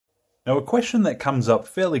Now, a question that comes up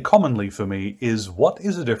fairly commonly for me is what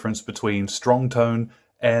is the difference between Strong Tone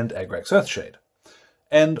and Agrax Earthshade?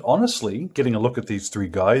 And honestly, getting a look at these three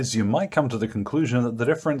guys, you might come to the conclusion that the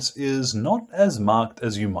difference is not as marked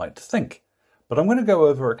as you might think. But I'm going to go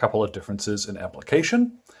over a couple of differences in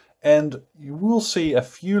application, and you will see a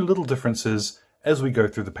few little differences as we go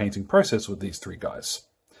through the painting process with these three guys.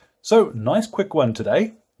 So, nice quick one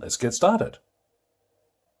today. Let's get started.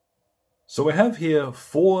 So I have here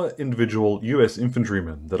 4 individual US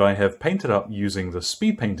infantrymen that I have painted up using the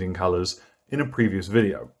speed painting colors in a previous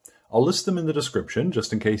video. I'll list them in the description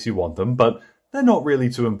just in case you want them, but they're not really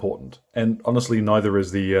too important. And honestly, neither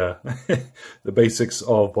is the the basics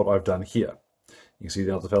of what I've done here. You can see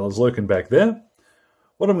the other fellas lurking back there.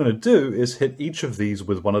 What I'm going to do is hit each of these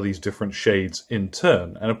with one of these different shades in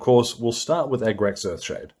turn. And of course, we'll start with Agrax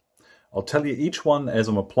Earthshade. I'll tell you each one as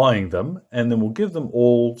I'm applying them, and then we'll give them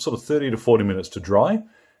all sort of 30 to 40 minutes to dry,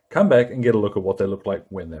 come back and get a look at what they look like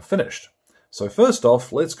when they're finished. So first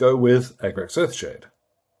off, let's go with Agrax Earthshade.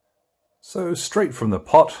 So straight from the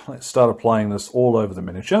pot, let's start applying this all over the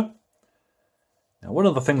miniature. Now, one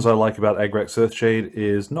of the things I like about Agrax Earthshade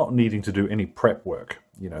is not needing to do any prep work.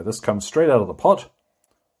 You know, this comes straight out of the pot.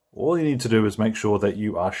 All you need to do is make sure that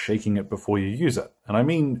you are shaking it before you use it. And I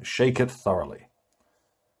mean shake it thoroughly.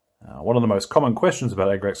 One of the most common questions about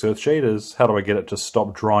Agrax Earthshade is, how do I get it to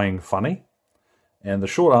stop drying funny? And the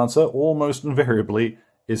short answer, almost invariably,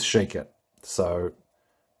 is shake it. So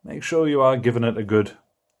make sure you are giving it a good,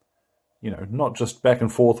 not just back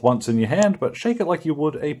and forth once in your hand, but shake it like you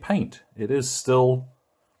would a paint. It is still,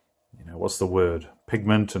 what's the word?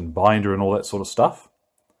 Pigment and binder and all that sort of stuff.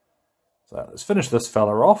 So let's finish this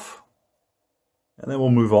fella off. And then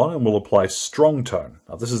we'll move on and we'll apply Strong Tone.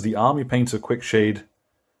 Now this is the Army Painter Quick Shade.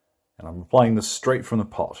 And I'm applying this straight from the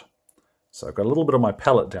pot. So I've got a little bit of my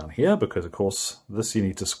palette down here because, of course, this you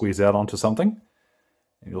need to squeeze out onto something.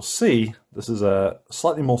 And you'll see this is a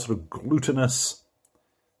slightly more sort of glutinous,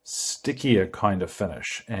 stickier kind of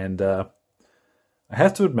finish. And I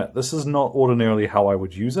have to admit, this is not ordinarily how I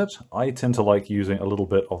would use it. I tend to like using a little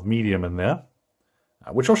bit of medium in there,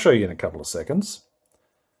 which I'll show you in a couple of seconds.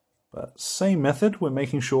 But same method, we're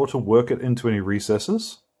making sure to work it into any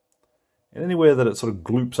recesses. And anywhere that it sort of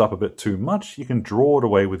gloops up a bit too much, you can draw it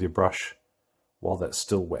away with your brush while that's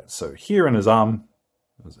still wet. So here in his arm,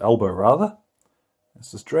 his elbow rather,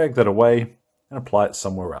 let's just drag that away and apply it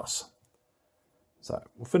somewhere else. So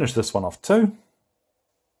we'll finish this one off too.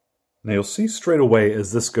 Now you'll see straight away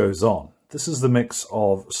as this goes on, this is the mix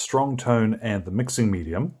of Strong Tone and the mixing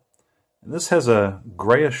medium. And this has a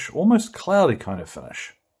grayish, almost cloudy kind of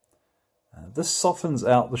finish. This softens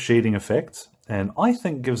out the shading effect, and I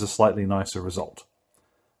think gives a slightly nicer result.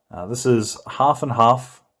 This is half and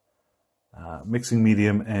half, mixing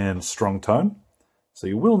medium and Strong Tone. So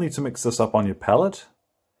you will need to mix this up on your palette.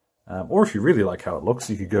 Or if you really like how it looks,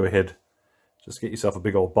 you could go ahead, just get yourself a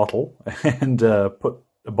big old bottle and put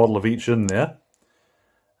a bottle of each in there.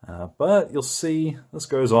 But you'll see this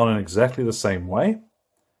goes on in exactly the same way.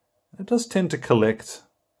 It does tend to collect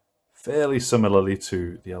fairly similarly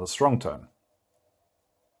to the other Strong Tone.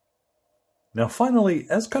 Now finally,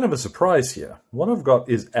 as kind of a surprise here, what I've got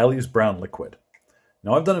is Beige Brown liquid.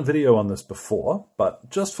 Now I've done a video on this before, but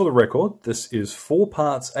just for the record, this is 4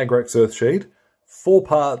 parts Agrax Earthshade, 4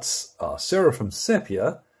 parts Seraphim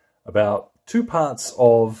Sepia, about 2 parts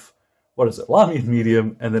of, Lahmian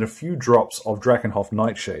Medium, and then a few drops of Drakenhof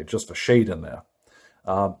Nightshade, just for shade in there.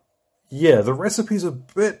 Yeah, the recipe's a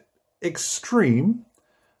bit extreme,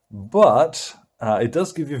 but it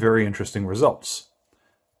does give you very interesting results.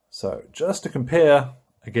 So just to compare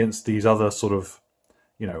against these other sort of,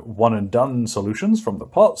 one and done solutions from the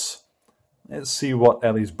pots, let's see what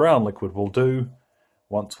Beige Brown liquid will do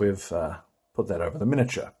once we've put that over the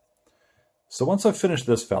miniature. So once I've finished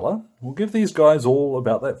this fella, we'll give these guys all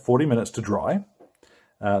about that 40 minutes to dry.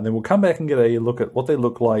 Then we'll come back and get a look at what they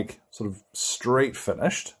look like sort of straight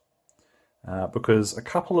finished. Because a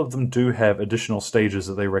couple of them do have additional stages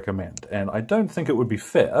that they recommend. And I don't think it would be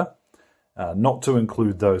fair not to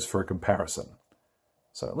include those for a comparison.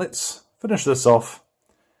 So let's finish this off,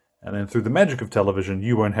 and then through the magic of television,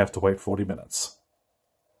 you won't have to wait 40 minutes.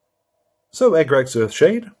 So Agrax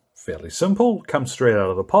Earthshade, fairly simple, comes straight out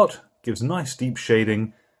of the pot, gives nice deep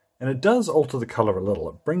shading, and it does alter the color a little.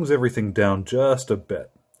 It brings everything down just a bit.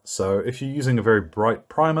 So if you're using a very bright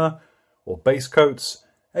primer or base coats,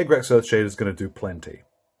 Agrax Earthshade is going to do plenty.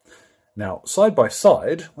 Now, side by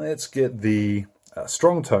side, let's get the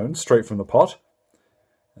Strong Tone straight from the pot.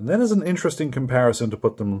 And that is an interesting comparison to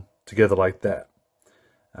put them together like that.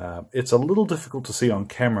 It's a little difficult to see on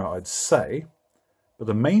camera, I'd say, But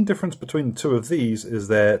the main difference between the two of these is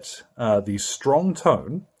that the strong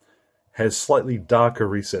tone has slightly darker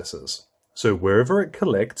recesses. So wherever it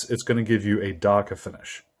collects, it's going to give you a darker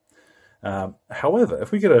finish. However,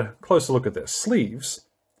 if we get a closer look at their sleeves,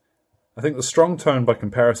 I think the strong tone, by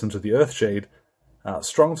comparison to the Earthshade,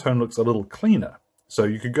 strong tone looks a little cleaner. So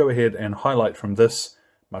you could go ahead and highlight from this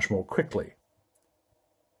much more quickly.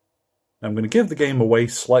 Now I'm going to give the game away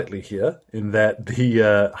slightly here, in that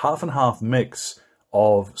the half and half mix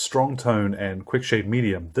of strong tone and quick shade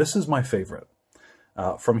medium, this is my favorite.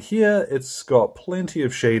 From here, it's got plenty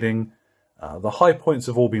of shading. The high points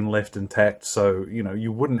have all been left intact, so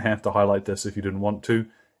you wouldn't have to highlight this if you didn't want to.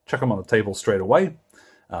 Chuck them on the table straight away.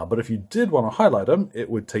 But if you did want to highlight them, it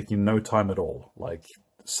would take you no time at all. Like,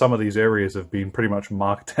 some of these areas have been pretty much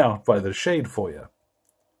marked out by the shade for you.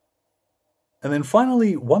 And then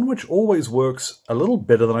finally, one which always works a little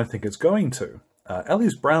better than I think it's going to.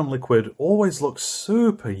 Ellie's Brown liquid always looks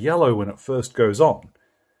super yellow when it first goes on.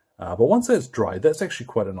 But once that's dried, that's actually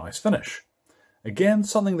quite a nice finish. Again,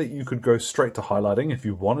 something that you could go straight to highlighting if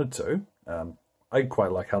you wanted to. I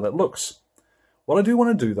quite like how that looks. What I do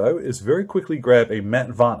want to do, though, is very quickly grab a matte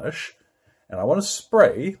varnish, and I want to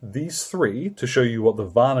spray these three to show you what the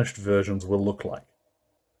varnished versions will look like.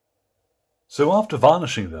 So after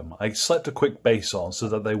varnishing them, I slapped a quick base on so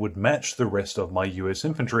that they would match the rest of my US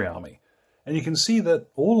infantry army. And you can see that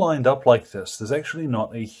all lined up like this, there's actually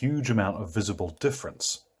not a huge amount of visible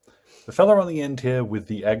difference. The fella on the end here with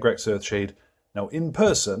the Agrax Earthshade, now in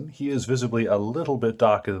person, he is visibly a little bit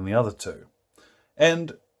darker than the other two.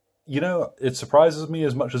 And, it surprises me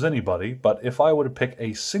as much as anybody, but if I were to pick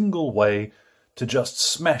a single way to just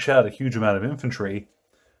smash out a huge amount of infantry,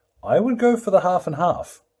 I would go for the half and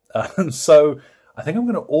half. So I think I'm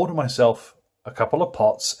going to order myself a couple of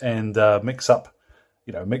pots and mix up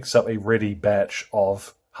a ready batch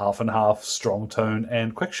of half and half, strong tone,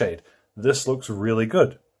 and quick shade. This looks really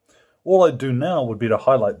good. All I'd do now would be to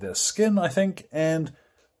highlight their skin, I think, and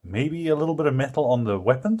maybe a little bit of metal on the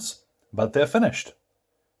weapons, but they're finished.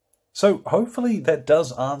 So hopefully that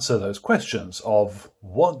does answer those questions of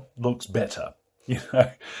what looks better.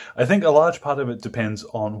 I think a large part of it depends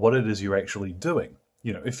on what it is you're actually doing.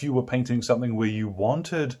 If you were painting something where you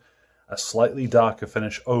wanted a slightly darker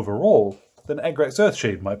finish overall, then Agrax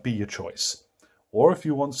Earthshade might be your choice. Or if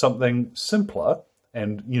you want something simpler,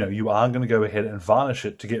 and you are going to go ahead and varnish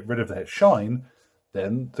it to get rid of that shine,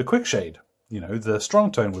 then the quick shade, the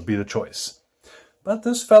strong tone would be the choice. But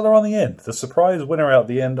this fella on the end, the surprise winner out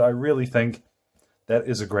the end, I really think that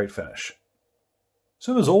is a great finish.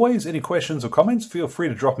 So as always, any questions or comments, feel free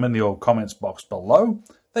to drop them in the old comments box below.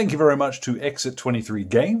 Thank you very much to Exit23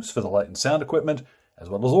 Games for the light and sound equipment, as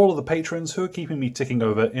well as all of the patrons who are keeping me ticking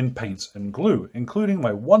over in paints and glue, including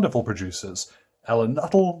my wonderful producers, Alan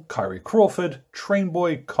Nuttall, Kyrie Crawford,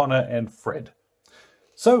 Trainboy, Connor, and Fred.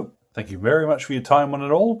 So, thank you very much for your time on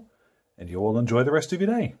it all, and you all enjoy the rest of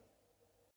your day.